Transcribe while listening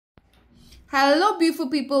Hello beautiful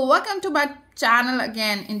people, welcome to my channel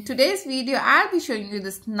again. In today's video I'll be showing you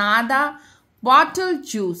this mada bottle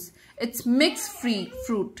juice. It's mixed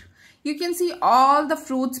fruit. You can see all the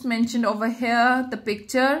fruits mentioned over here, the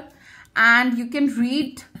picture, and you can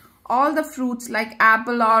read all the fruits like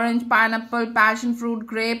apple, orange, pineapple, passion fruit,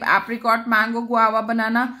 grape, apricot, mango, guava,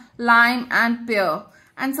 banana, lime and pear,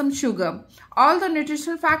 and some sugar. All the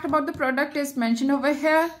nutritional fact about the product is mentioned over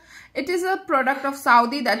here. It is a product of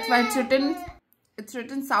Saudi, that's why it's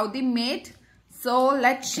written Saudi made. So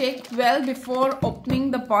let's shake well before opening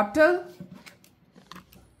the bottle.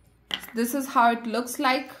 This is how it looks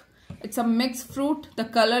like. It's a mixed fruit. The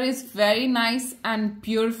color is very nice and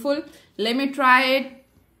beautiful. Let me try it.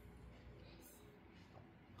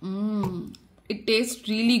 It tastes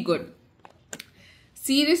really good.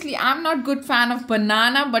 Seriously, I'm not good fan of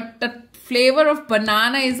banana, but the flavor of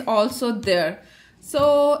banana is also there.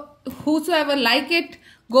 So whosoever like it,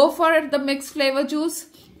 go for it, the mixed flavor juice.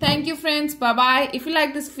 Thank you friends. Bye bye. If you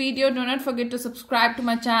like this video, do not forget to subscribe to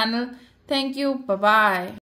my channel. Thank you. Bye bye.